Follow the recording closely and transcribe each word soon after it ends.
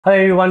Hello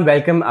everyone,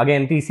 welcome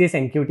again.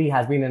 TCS NQT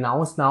has been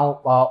announced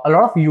now. A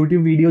lot of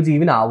YouTube videos,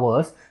 even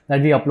ours, that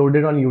we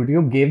uploaded on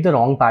YouTube gave the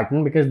wrong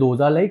pattern because those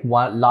are like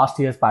last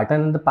year's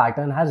pattern and the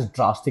pattern has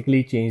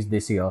drastically changed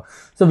this year.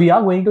 So we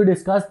are going to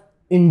discuss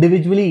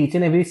individually each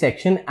and every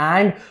section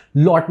and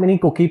lot many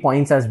cookie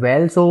points as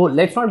well. So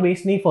let's not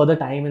waste any further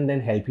time and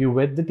then help you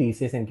with the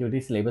TCS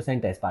NQT syllabus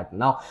and test pattern.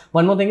 Now,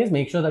 one more thing is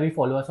make sure that you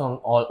follow us on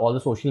all the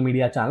social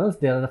media channels.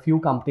 There are a few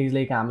companies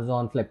like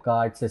Amazon,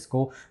 Flipkart,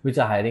 Cisco, which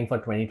are hiring for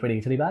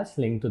 2023 batch.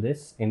 Link to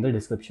this in the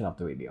description of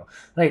the video.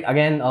 Right,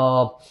 again,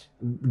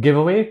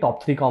 giveaway,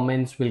 top 3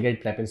 comments will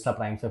get Prep Insta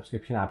Prime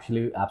subscription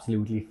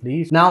absolutely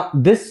free. Now,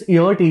 this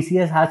year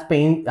TCS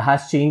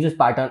has changed its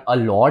pattern a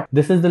lot.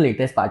 This is the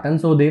latest pattern.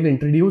 So they've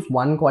introduced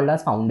one called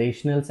as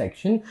foundational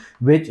section,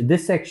 which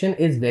this section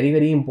is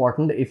very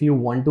important if you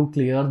want to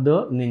clear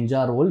the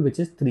Ninja role, which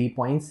is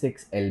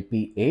 3.6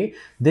 LPA.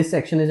 This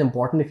section is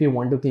important if you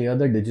want to clear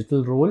the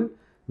digital role,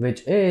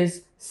 which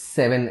is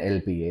 7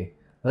 LPA.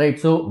 Right,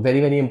 so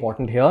very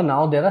important here.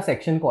 Now there are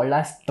section called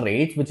as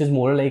traits, which is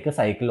more like a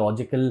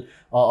psychological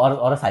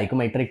or a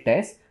psychometric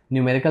test.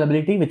 Numerical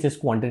ability, which is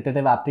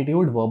quantitative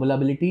aptitude, verbal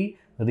ability,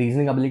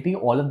 reasoning ability,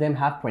 all of them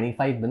have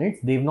 25 minutes.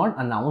 They've not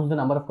announced the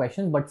number of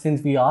questions, but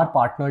since we are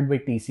partnered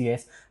with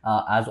TCS,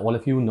 as all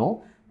of you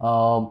know,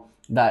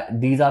 that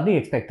these are the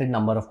expected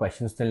number of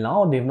questions till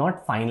now. They've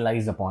not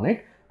finalized upon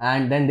it.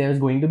 And then there's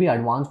going to be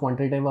advanced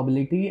quantitative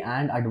ability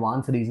and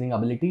advanced reasoning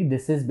ability.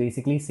 This is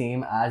basically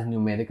same as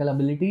numerical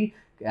ability,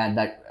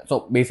 and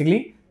so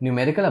basically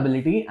numerical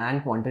ability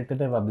and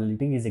quantitative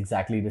ability is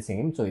exactly the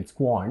same. So it's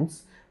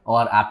quants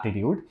or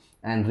aptitude,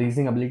 and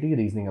reasoning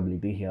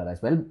ability here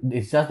as well.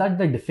 It's just that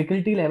the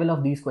difficulty level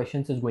of these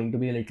questions is going to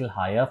be a little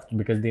higher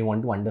because they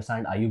want to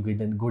understand, are you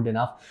good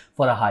enough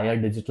for a higher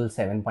digital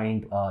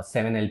 7.7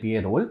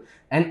 LPA role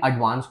and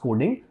advanced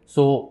coding.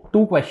 So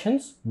 2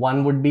 questions,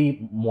 one would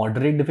be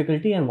moderate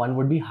difficulty and one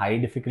would be high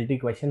difficulty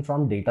question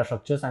from data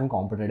structures and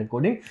competitive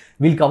coding.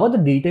 We'll cover the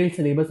detailed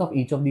syllabus of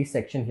each of these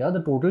sections here.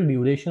 The total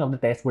duration of the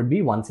test would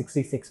be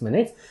 166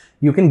 minutes.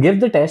 You can give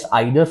the test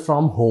either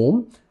from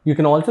home. You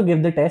can also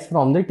give the test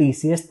from the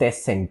TCS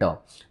test center,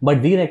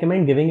 but we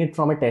recommend giving it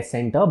from a test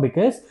center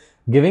because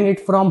giving it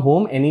from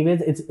home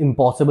anyways, it's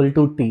impossible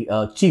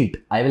to cheat.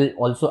 I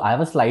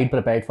have a slide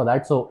prepared for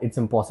that, so it's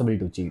impossible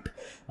to cheat.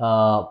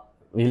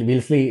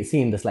 We'll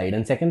see in the slide.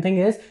 And second thing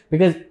is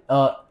because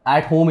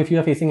at home, if you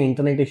are facing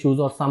internet issues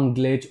or some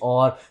glitch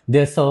or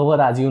their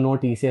server, as you know,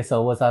 TCS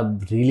servers are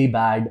really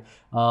bad.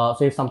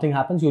 So if something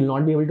happens, you'll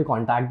not be able to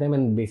contact them,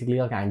 and basically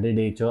your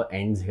candidature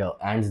ends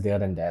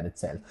there and there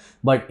itself.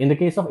 But in the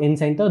case of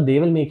in-center, they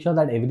will make sure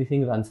that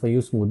everything runs for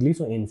you smoothly.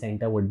 So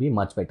in-center would be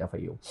much better for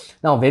you.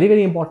 Now,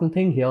 very important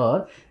thing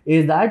here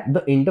is that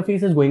the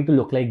interface is going to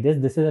look like this.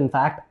 This is in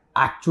fact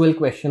actual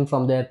question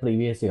from their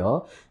previous year.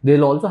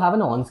 They'll also have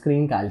an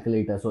on-screen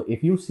calculator. So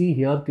if you see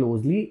here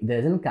closely,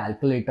 there's a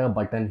calculator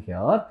button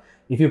here.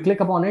 If you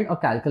click upon it, a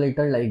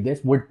calculator like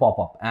this would pop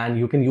up and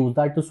you can use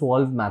that to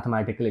solve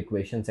mathematical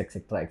equations,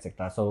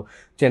 etc. So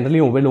generally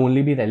it will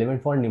only be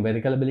relevant for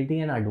numerical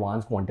ability and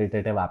advanced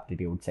quantitative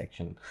aptitude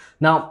section.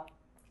 Now,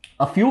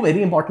 a few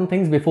very important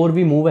things before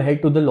we move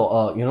ahead to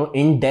the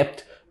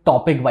in-depth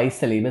topic wise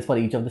syllabus for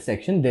each of the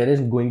section. There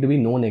is going to be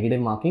no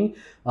negative marking.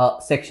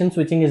 Section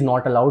switching is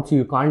not allowed, so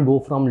you can't go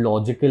from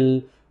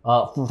logical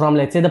from,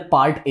 let's say, the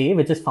part A,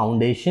 which is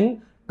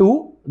foundation,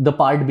 to the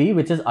part B,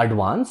 which is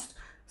advanced.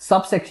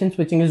 Subsection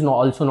switching is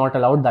also not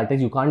allowed. That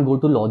is, you can't go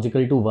to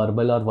logical to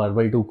verbal or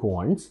verbal to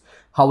quants.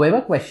 However,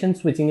 question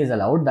switching is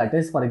allowed. That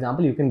is, for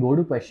example, you can go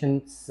to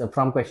questions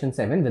from question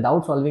 7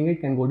 without solving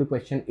it, can go to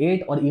question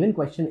 8 or even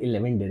question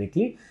 11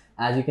 directly.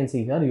 As you can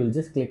see here, you'll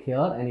just click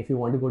here, and if you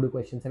want to go to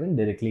question 7,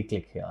 directly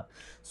click here.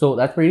 So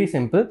that's pretty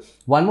simple.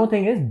 One more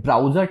thing is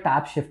browser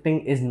tab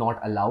shifting is not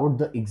allowed.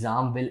 The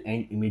exam will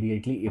end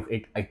immediately if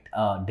it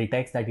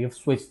detects that you've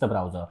switched the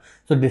browser.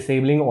 So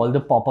disabling all the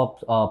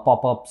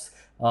pop-ups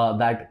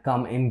that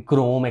come in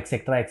Chrome,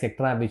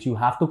 etc., which you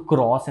have to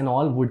cross and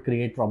all, would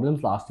create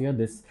problems. Last year,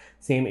 this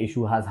same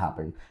issue has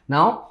happened.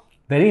 Now,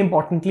 very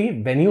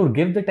importantly, when you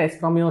give the test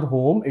from your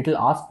home, it will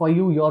ask for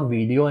your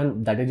video,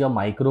 and that is your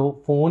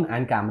microphone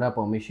and camera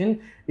permission.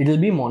 It will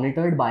be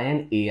monitored by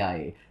an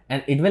AI,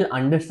 and it will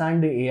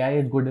understand, the AI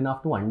is good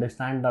enough to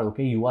understand that,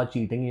 okay, you are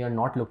cheating, you're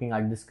not looking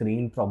at the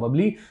screen,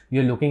 probably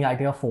you're looking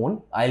at your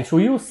phone. I'll show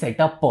you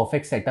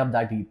perfect setup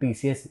that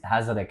TCS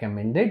has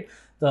recommended.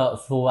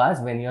 So as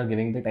when you're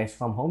giving the test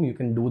from home, you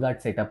can do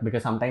that setup,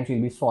 because sometimes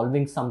you'll be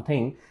solving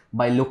something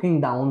by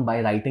looking down,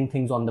 by writing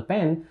things on the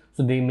pen.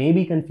 So they may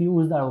be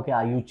confused that, okay,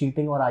 are you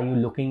cheating or are you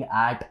looking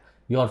at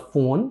your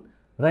phone,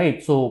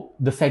 right? So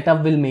the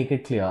setup will make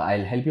it clear.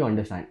 I'll help you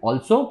understand.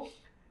 Also,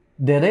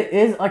 there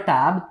is a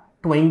tab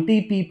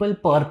 20 people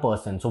per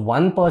person. So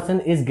one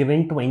person is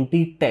given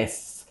 20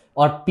 tests,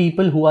 or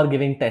people who are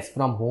giving tests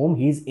from home,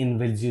 he's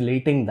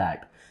invigilating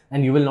that,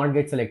 and you will not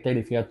get selected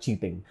if you are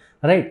cheating.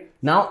 Right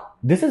now,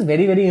 this is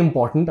very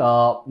important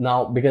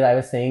now, because I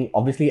was saying,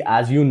 obviously,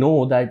 as you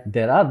know, that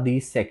there are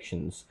these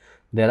sections.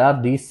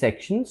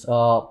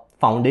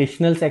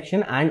 Foundational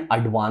section and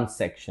advanced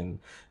section.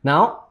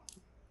 Now,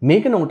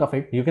 make a note of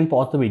it. You can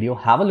pause the video,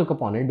 have a look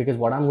upon it, because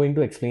what I'm going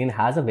to explain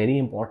has a very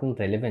important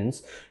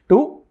relevance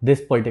to this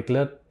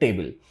particular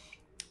table.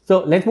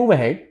 So let's move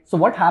ahead. So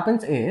what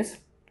happens is,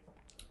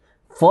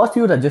 first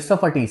you register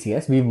for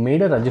TCS. We've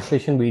made a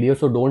registration video,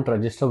 so don't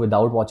register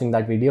without watching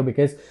that video,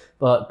 because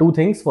two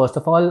things. First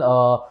of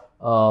all,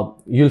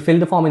 you'll fill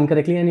the form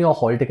incorrectly and your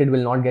hall ticket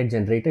will not get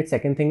generated.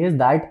 Second thing is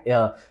that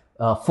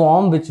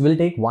form, which will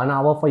take 1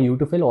 hour for you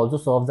to fill, also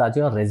serves as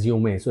your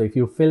resume. So if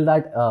you fill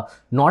that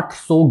not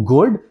so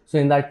good, so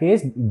in that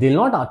case,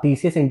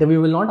 TCS interview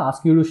will not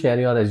ask you to share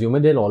your resume.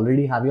 They'll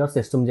already have your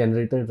system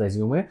generated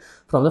resume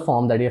from the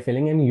form that you're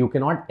filling, and you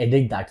cannot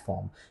edit that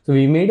form. So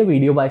we made a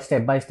video by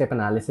step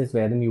analysis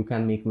wherein you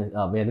can make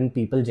wherein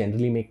people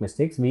generally make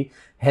mistakes. We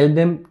help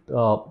them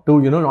to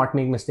not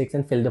make mistakes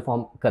and fill the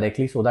form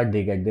correctly so that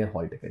they get their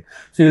hall ticket.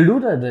 So you'll do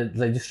the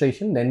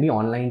registration, then the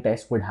online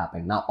test would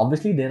happen. Now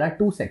obviously there are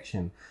two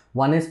sections.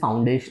 One is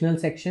foundational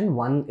section,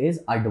 one is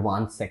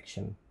advanced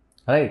section.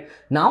 Right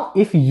now,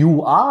 if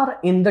you are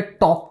in the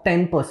top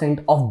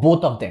 10% of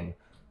both of them,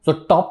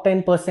 so top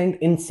 10%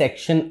 in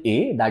section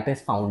A, that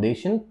is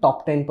foundation,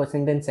 top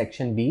 10% in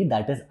section B,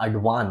 that is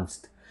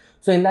advanced.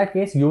 So in that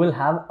case, you will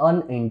have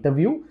an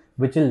interview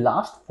which will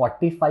last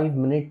 45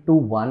 minutes to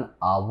 1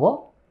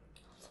 hour,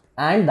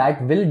 and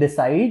that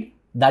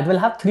will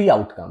have three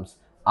outcomes.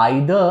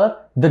 Either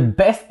the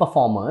best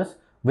performers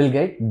will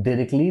get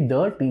directly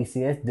the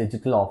TCS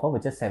Digital Offer,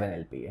 which is 7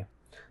 LPA.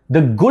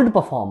 The good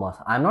performers,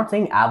 I'm not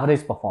saying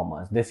average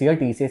performers. This year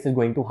TCS is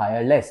going to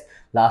hire less.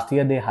 Last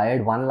year they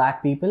hired 1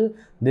 lakh people.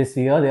 This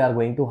year they are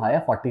going to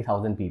hire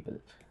 40,000 people,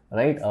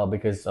 right?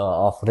 Because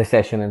of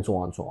recession and so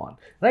on,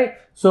 right?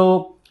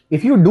 So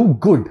if you do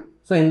good,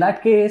 so in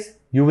that case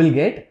you will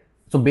get,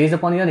 so based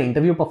upon your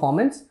interview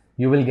performance,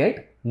 you will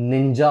get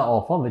Ninja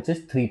Offer, which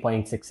is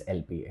 3.6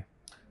 LPA.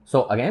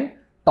 So again,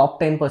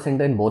 top 10%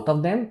 in both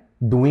of them,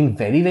 doing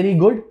very, very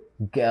good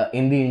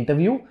in the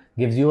interview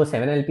gives you a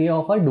 7 LPA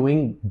offer,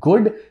 doing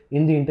good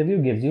in the interview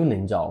gives you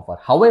Ninja Offer.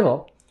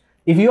 However,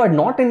 if you are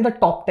not in the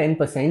top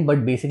 10%,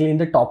 but basically in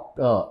the top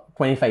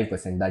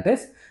 25%, that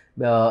is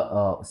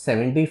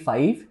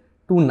 75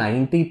 to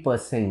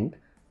 90%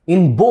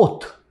 in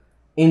both,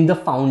 in the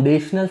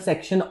foundational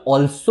section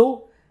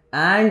also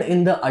and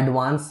in the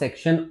advanced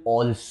section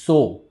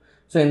also.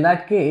 So in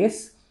that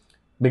case,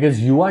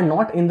 because you are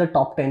not in the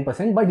top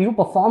 10%, but you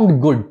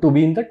performed good to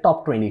be in the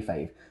top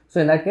 25. So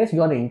in that case,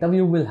 your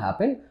interview will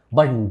happen,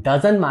 but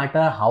doesn't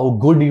matter how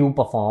good you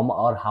perform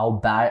or how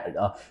bad,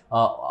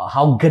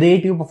 how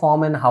great you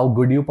perform and how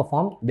good you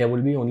perform, there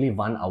will be only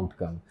one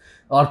outcome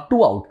or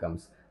two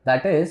outcomes.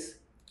 That is,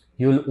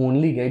 you will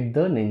only get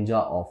the Ninja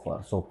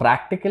Offer. So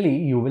practically,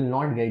 you will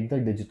not get the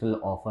digital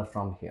offer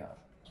from here.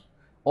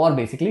 Or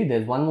basically,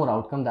 there's one more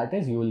outcome, that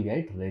is, you will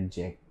get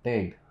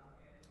rejected.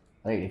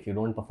 Right, if you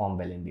don't perform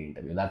well in the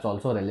interview. That's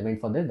also relevant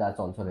for this. That's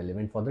also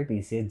relevant for the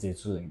TCS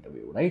digital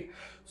interview, right?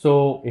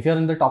 So if you're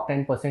in the top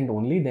 10%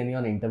 only, then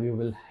your interview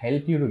will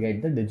help you to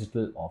get the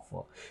digital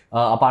offer.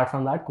 Apart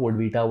from that, Code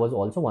Vita was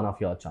also one of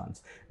your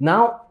chance.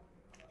 Now,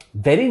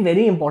 very,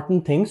 very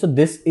important thing. So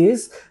this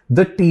is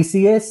the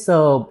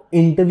TCS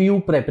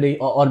interview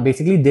preparation, or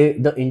basically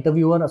the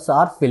interviewers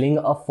are filling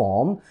a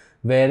form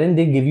wherein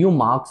they give you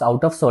marks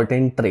out of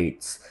certain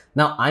traits.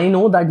 Now, I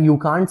know that you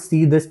can't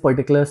see this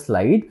particular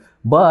slide,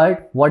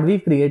 but what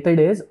we've created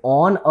is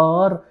on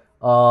our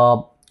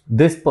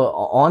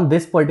on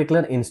this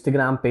particular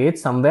Instagram page,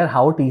 somewhere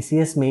how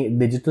TCS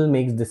Digital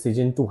makes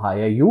decision to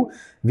hire you,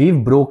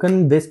 we've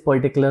broken this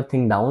particular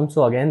thing down.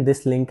 So again,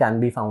 this link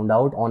can be found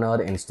out on our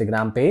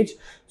Instagram page.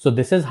 So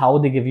this is how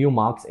they give you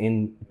marks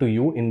to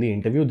you in the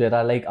interview. There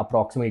are like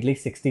approximately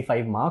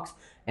 65 marks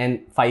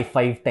and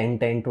 5,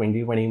 10,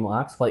 20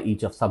 marks for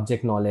each of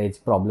subject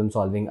knowledge, problem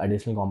solving,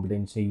 additional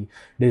competency,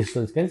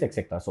 digital skills,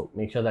 etc. So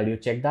make sure that you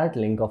check that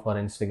link of our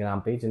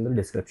Instagram page in the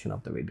description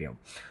of the video.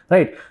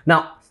 Right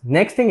now,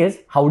 next thing is,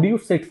 how do you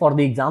sit for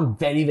the exam?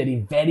 Very,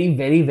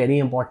 very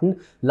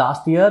important.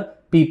 Last year,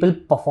 people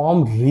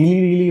performed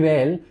really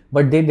well,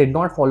 but they did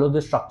not follow the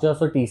structure.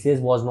 So TCS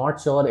was not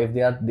sure if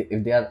they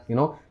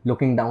are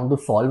looking down to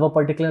solve a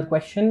particular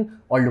question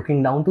or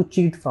looking down to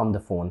cheat from the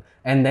phone,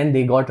 and then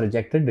they got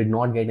rejected, did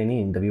not get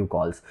any interview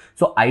calls.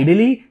 So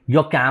ideally,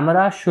 your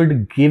camera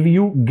should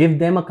give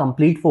them a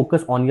complete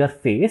focus on your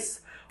face,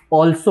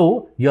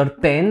 also your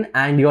pen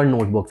and your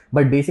notebooks.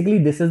 But basically,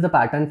 this is the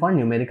pattern for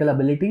numerical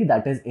ability,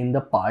 that is in the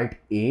part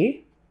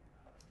A,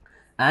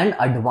 and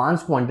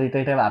advanced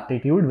quantitative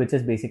aptitude, which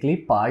is basically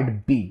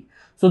part B.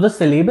 So the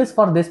syllabus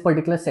for this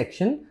particular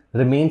section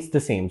remains the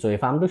same. So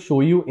if I'm to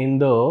show you in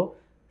the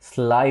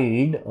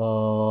slide,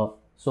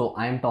 so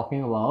I am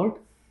talking about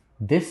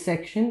this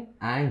section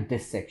and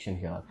this section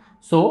here.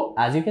 So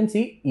as you can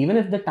see, even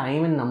if the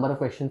time and number of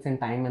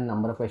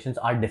questions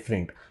are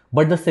different,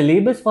 but the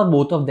syllabus for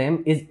both of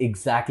them is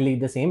exactly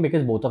the same,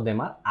 because both of them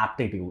are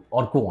aptitude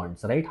or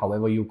quants, right?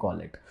 However you call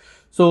it.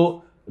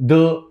 So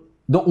the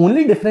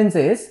only difference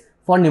is,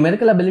 for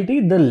numerical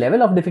ability, the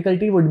level of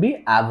difficulty would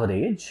be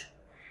average,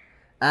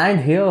 and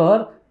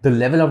here the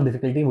level of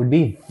difficulty would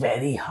be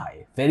very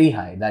high,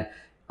 that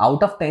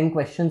out of 10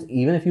 questions,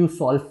 even if you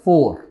solve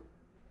 4,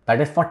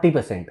 that is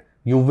 40%,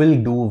 you will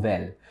do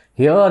well.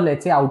 Here,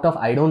 let's say out of,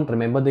 I don't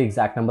remember the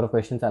exact number of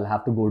questions, I'll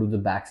have to go to the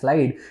back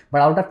slide, but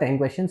out of 10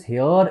 questions,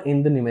 here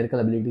in the numerical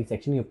ability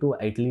section, you have to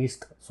at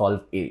least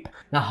solve 8.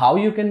 Now, how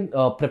you can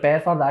prepare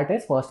for that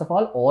is, first of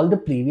all the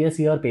previous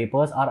year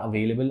papers are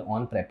available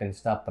on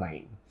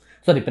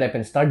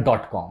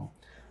prepinsta.com.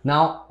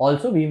 Now,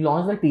 also we've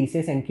launched the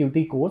TCS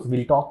NQT course.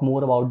 We'll talk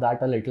more about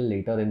that a little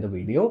later in the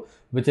video,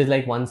 which is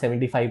like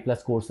 175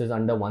 plus courses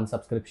under one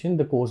subscription.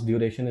 The course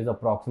duration is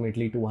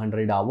approximately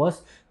 200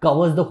 hours,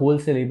 covers the whole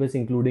syllabus,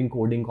 including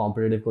coding,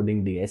 competitive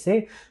coding,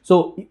 DSA.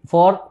 So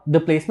for the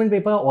placement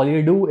paper, all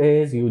you do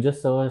is you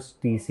just search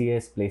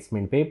TCS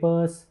placement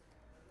papers,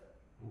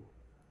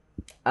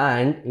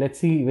 and let's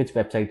see which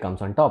website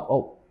comes on top.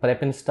 Oh,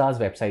 Prepinsta's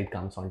website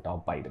comes on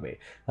top, by the way,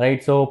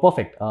 right? So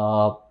perfect.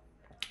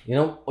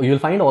 You'll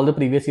find all the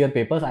previous year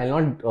papers.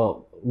 I'll not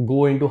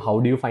go into how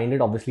do you find it.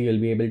 Obviously,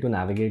 you'll be able to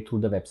navigate through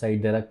the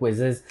website. There are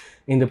quizzes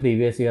in the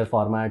previous year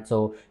format,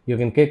 so you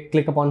can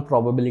click upon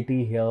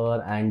probability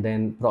here, and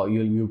then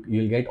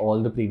you'll get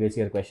all the previous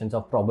year questions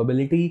of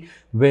probability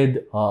with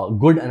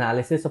good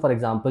analysis. So for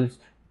example,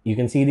 you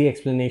can see the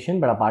explanation,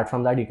 but apart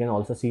from that, you can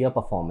also see a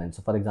performance.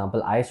 So for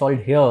example, I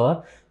solved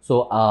here.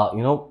 So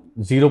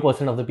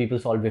 0% of the people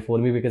solved before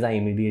me because I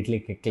immediately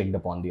clicked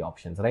upon the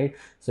options, right?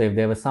 So if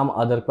there was some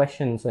other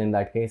question, so in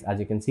that case, as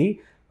you can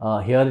see,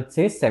 here it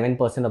says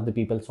 7% of the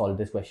people solved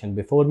this question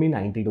before me,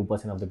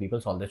 92% of the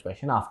people solved this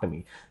question after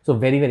me. So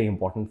very, very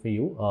important for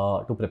you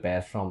to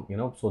prepare from,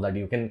 so that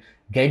you can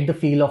get the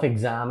feel of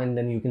exam, and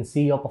then you can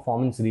see your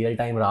performance real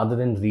time rather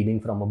than reading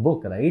from a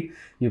book, right?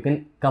 You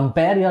can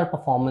compare your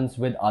performance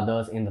with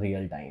others in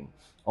real time.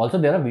 Also,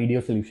 there are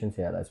video solutions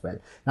here as well.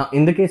 Now,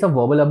 in the case of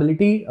verbal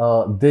ability,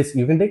 this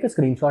you can take a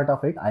screenshot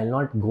of it. I'll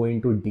not go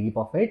into deep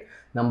of it.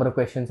 Number of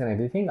questions and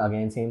everything.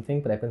 Again, same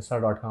thing.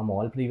 Prepinsta.com,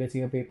 all previous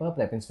year paper.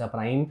 Prepinsta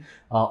Prime,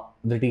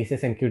 the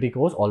TCS NQT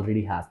course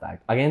already has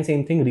that. Again,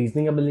 same thing.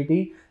 Reasoning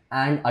ability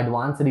and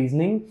advanced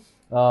reasoning.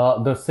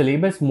 The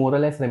syllabus more or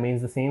less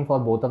remains the same for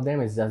both of them.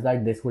 It's just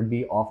that this would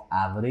be of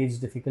average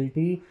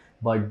difficulty,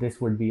 but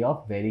this would be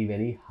of very,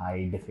 very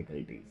high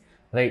difficulty,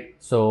 right?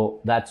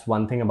 So that's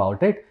one thing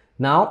about it.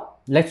 Now,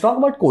 let's talk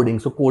about coding.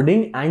 So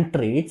coding and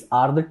traits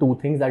are the two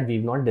things that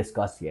we've not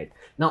discussed yet.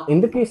 Now,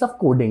 in the case of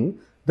coding,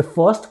 the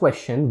first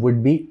question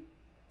would be,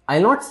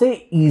 I'll not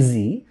say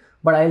easy,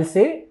 but I'll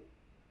say,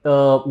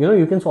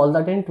 you can solve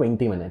that in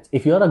 20 minutes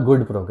if you're a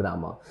good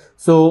programmer.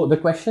 So the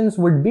questions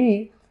would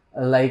be,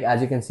 like,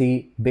 as you can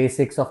see,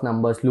 basics of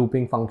numbers,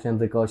 looping function,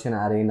 recursion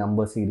array,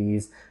 number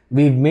series.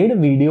 We've made a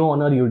video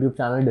on our YouTube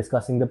channel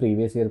discussing the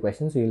previous year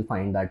questions. So you'll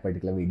find that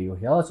particular video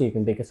here. So you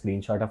can take a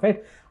screenshot of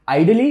it.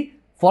 Ideally,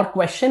 for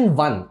question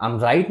 1, I'm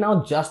right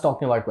now just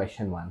talking about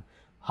question 1.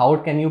 How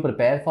can you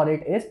prepare for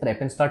it is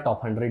Prepinsta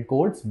Top 100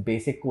 Codes,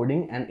 Basic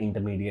Coding and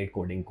Intermediate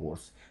Coding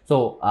course.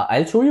 So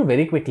I'll show you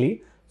very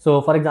quickly. So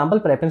for example,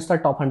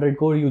 Prepinsta Top 100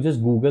 Code, you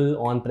just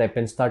Google on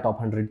Prepinsta Top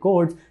 100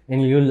 Codes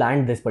and you'll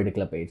land this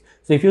particular page.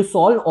 So if you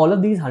solve all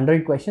of these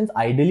 100 questions,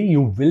 ideally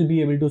you will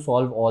be able to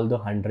solve all the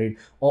 100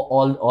 or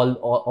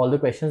all the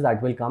questions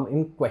that will come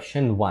in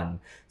question 1.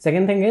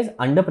 Second thing is,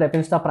 under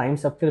Prepinsta Prime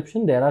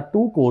subscription, there are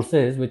 2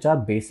 courses which are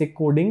basic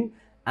coding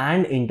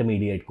and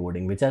intermediate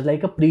coding, which is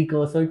like a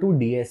precursor to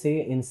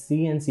DSA in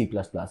C and C++.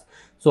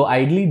 So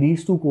ideally,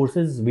 these 2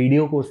 courses,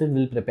 video courses,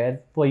 will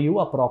prepare for you.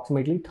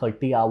 Approximately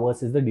 30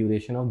 hours is the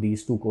duration of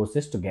these 2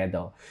 courses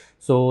together.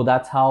 So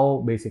that's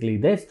how basically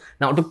this.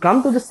 Now, to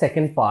come to the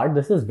second part,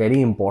 this is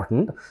very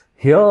important.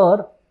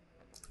 Here,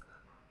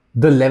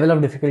 the level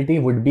of difficulty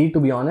would be, to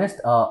be honest,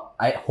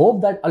 I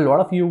hope that a lot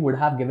of you would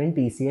have given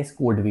TCS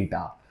Code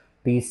Vita.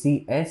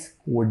 TCS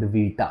Code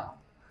Vita.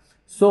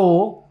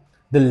 So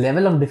the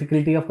level of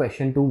difficulty of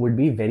question 2 would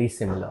be very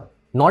similar.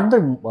 Not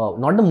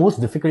the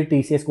most difficult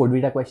TCS Code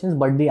Vita questions,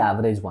 but the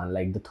average one,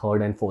 like the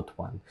 3rd and 4th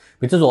one,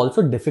 which is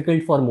also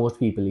difficult for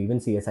most people, even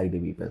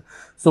CSIT people.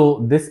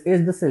 So this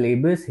is the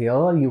syllabus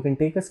here. You can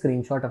take a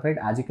screenshot of it.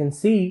 As you can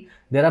see,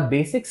 there are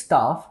basic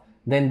stuff.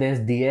 Then there's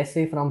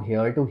DSA from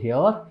here to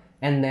here,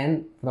 and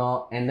then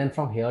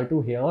from here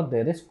to here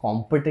there is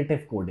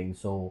competitive coding.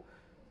 So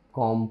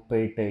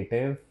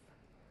competitive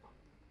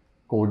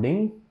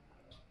coding.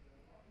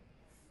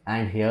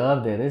 And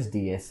here there is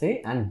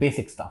DSA and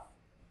basic stuff.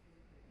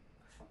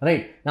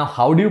 Right. Now,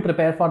 how do you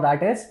prepare for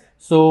that is,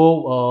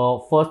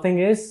 so first thing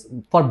is,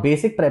 for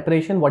basic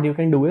preparation, what you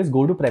can do is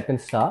go to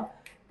Prepinsta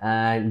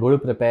and go to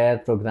prepare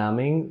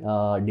programming,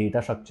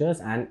 data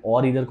structures, and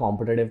or either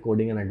competitive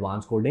coding and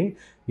advanced coding.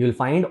 You'll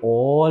find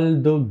all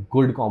the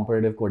good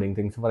competitive coding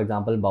things. So for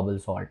example, bubble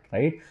sort,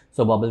 right?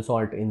 So bubble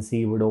sort in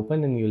C would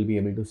open and you'll be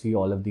able to see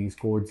all of these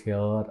codes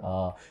here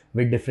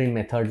with different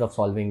methods of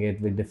solving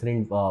it, with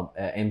different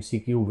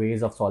MCQ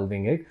ways of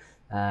solving it.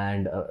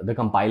 And the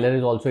compiler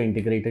is also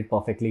integrated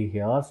perfectly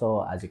here.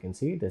 So as you can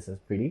see, this is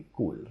pretty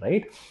cool,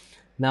 right?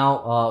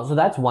 Now, so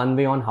that's one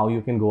way on how you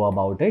can go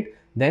about it.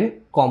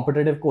 Then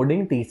competitive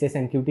coding,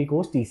 TCS NQT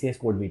course, TCS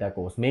Code Vita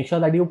course. Make sure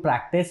that you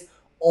practice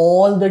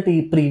all the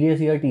previous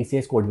year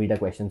TCS Code Vita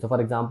questions. So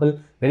for example,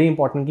 very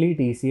importantly,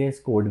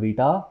 TCS Code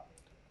Vita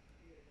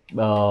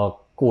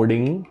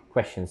coding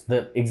questions.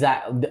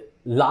 The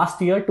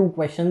last year, two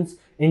questions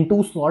in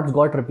two slots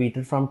got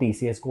repeated from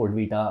TCS Code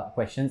Vita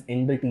questions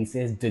in the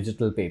TCS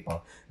digital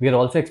paper. We are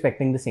also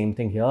expecting the same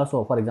thing here.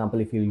 So for example,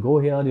 if you'll go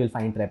here, you'll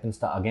find Prep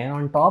Insta again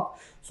on top.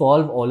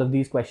 Solve all of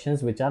these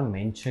questions which are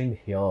mentioned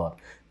here.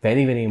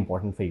 Very, very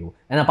important for you.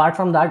 And apart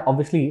from that,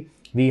 obviously,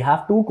 we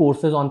have two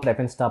courses on Prep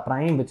Insta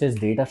Prime, which is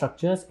data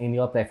structures in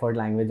your preferred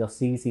language of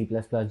C, C++,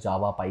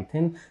 Java,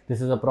 Python.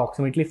 This is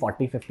approximately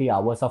 40-50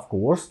 hours of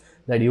course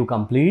that you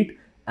complete,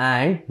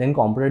 and then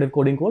competitive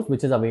coding course,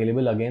 which is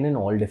available again in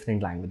all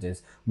different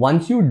languages.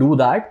 Once you do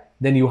that,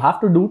 then you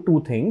have to do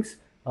two things.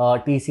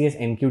 TCS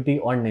NQT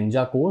or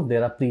Ninja course.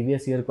 There are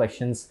previous year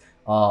questions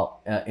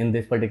in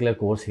this particular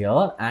course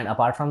here, and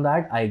apart from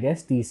that, I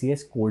guess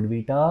TCS Code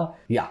Vita.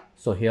 Yeah,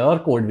 so here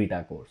Code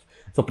Vita course.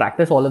 So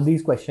practice all of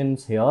these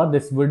questions here.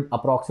 This would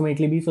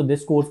approximately be, so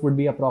this course would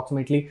be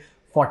approximately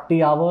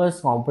 40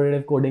 hours.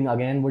 Competitive coding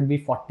again would be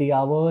 40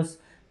 hours.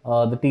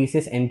 The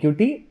TCS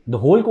NQT, the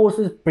whole course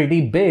is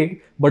pretty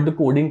big, but the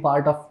coding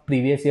part of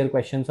previous year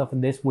questions of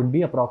this would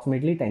be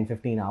approximately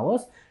 10-15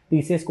 hours.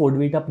 TCS Code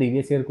Vita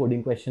previous year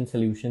coding question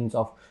solutions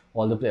of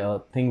all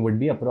the thing would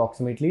be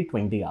approximately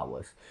 20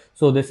 hours.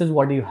 So this is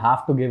what you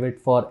have to give it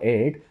for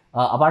it.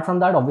 Apart from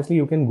that, obviously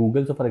you can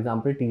Google. So for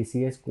example,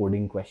 TCS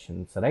coding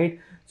questions, right?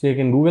 So you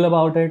can Google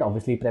about it.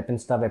 Obviously Prep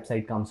Insta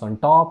website comes on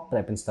top.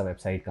 Prep Insta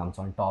website comes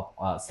on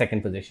top,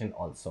 second position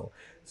also.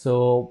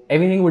 So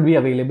everything would be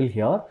available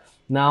here.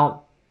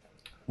 Now,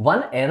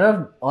 one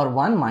error or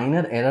one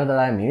minor error that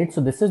I made.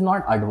 So this is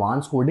not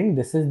advanced coding.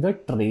 This is the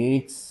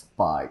traits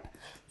part.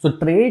 So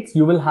traits,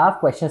 you will have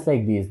questions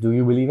like these. Do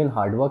you believe in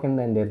hard work? And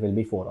then there will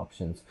be 4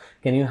 options.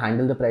 Can you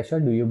handle the pressure?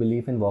 Do you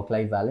believe in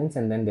work-life balance?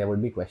 And then there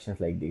would be questions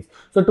like these.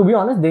 So to be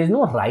honest, there is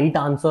no right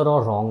answer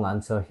or wrong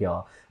answer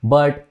here.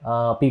 But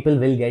people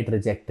will get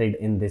rejected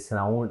in this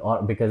round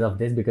or because of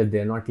this, because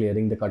they're not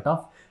clearing the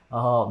cutoff.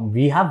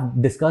 We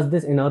have discussed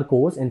this in our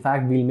course. In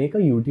fact, we'll make a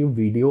YouTube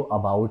video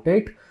about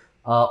it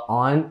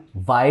on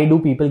why do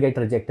people get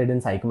rejected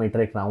in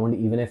psychometric round,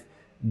 even if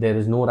there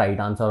is no right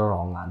answer or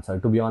wrong answer.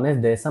 To be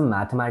honest, there's some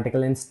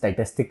mathematical and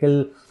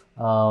statistical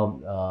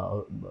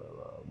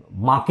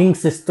marking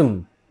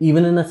system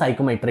even in a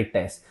psychometric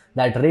test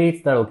that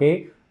rates that,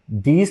 okay,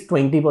 these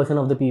 20%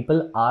 of the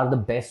people are the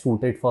best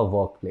suited for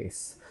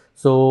workplace.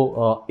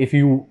 So if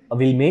you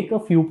will make a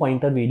few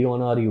pointer video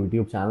on our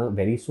YouTube channel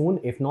very soon.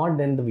 If not,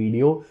 then the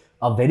video,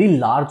 a very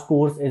large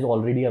course is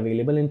already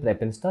available in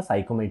Prep Insta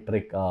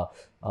psychometric.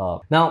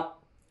 Now,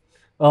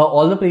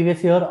 all the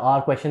previous year,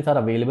 our questions are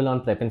available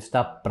on Prep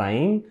Insta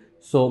Prime.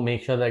 So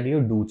make sure that you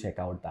do check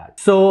out that.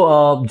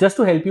 So just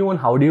to help you on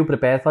how do you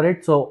prepare for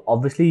it. So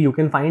obviously you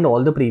can find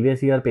all the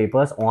previous year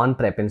papers on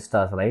Prep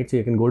Insta, right? So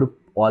you can go to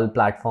all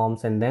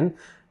platforms and then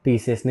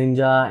TCS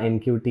Ninja,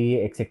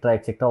 NQT,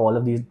 etc. All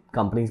of these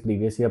companies'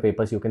 previous year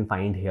papers you can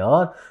find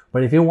here.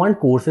 But if you want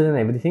courses and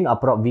everything,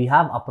 we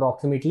have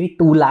approximately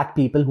 2 lakh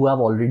people who have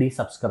already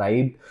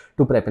subscribed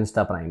to Prep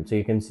Insta Prime. So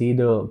you can see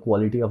the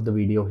quality of the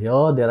video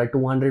here. There are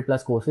 200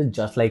 plus courses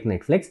just like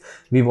Netflix.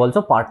 We've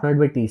also partnered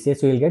with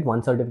TCS, so you'll get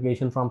 1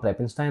 certification from Prep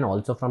Insta and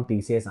also from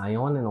TCS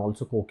Ion and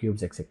also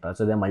CoCubes, etc.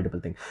 So there are multiple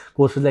things.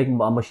 Courses like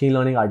machine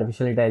learning,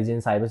 artificial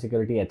intelligence,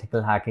 cybersecurity,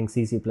 ethical hacking,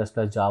 C, C++,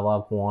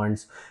 Java,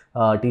 Quants,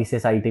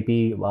 TCS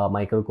ITP,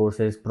 micro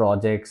courses,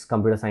 projects,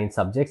 computer science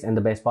subjects. And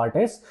the best part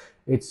is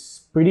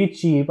it's pretty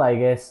cheap, I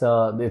guess.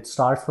 It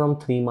starts from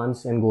 3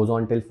 months and goes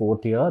on till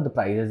 4th year. The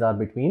prices are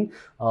between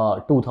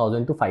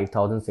 2,000 to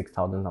 5,000,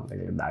 6,000, something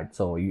like that.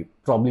 So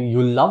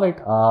you'll love it.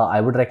 I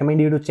would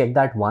recommend you to check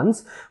that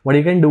once. What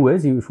you can do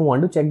is, if you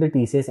want to check the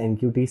TCS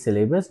NQT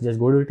syllabus, just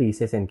go to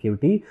TCS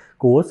NQT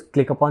course,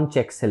 click upon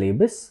check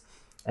syllabus,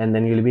 and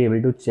then you'll be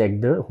able to check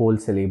the whole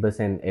syllabus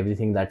and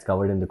everything that's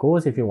covered in the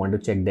course. If you want to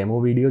check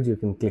demo videos, you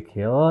can click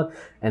here,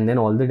 and then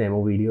all the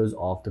demo videos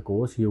of the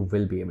course you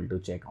will be able to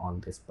check on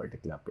this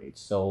particular page.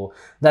 So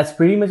that's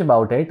pretty much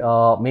about it.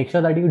 Make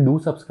sure that you do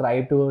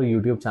subscribe to our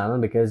YouTube channel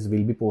because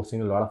we'll be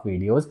posting a lot of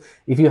videos.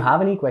 If you have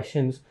any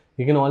questions,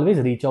 you can always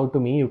reach out to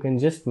me. You can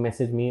just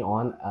message me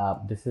on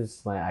this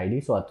is my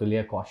ID, so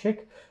Atulya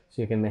Kaushik.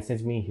 So you can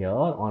message me here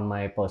on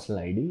my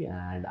personal ID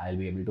and I'll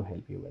be able to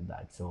help you with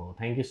that. So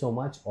thank you so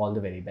much. All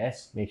the very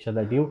best. Make sure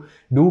that you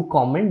do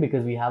comment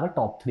because we have a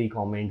top 3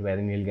 comment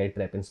wherein you'll get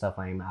Prep Insta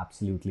Prime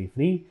absolutely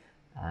free.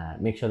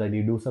 Make sure that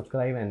you do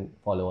subscribe and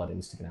follow our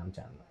Instagram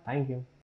channel. Thank you.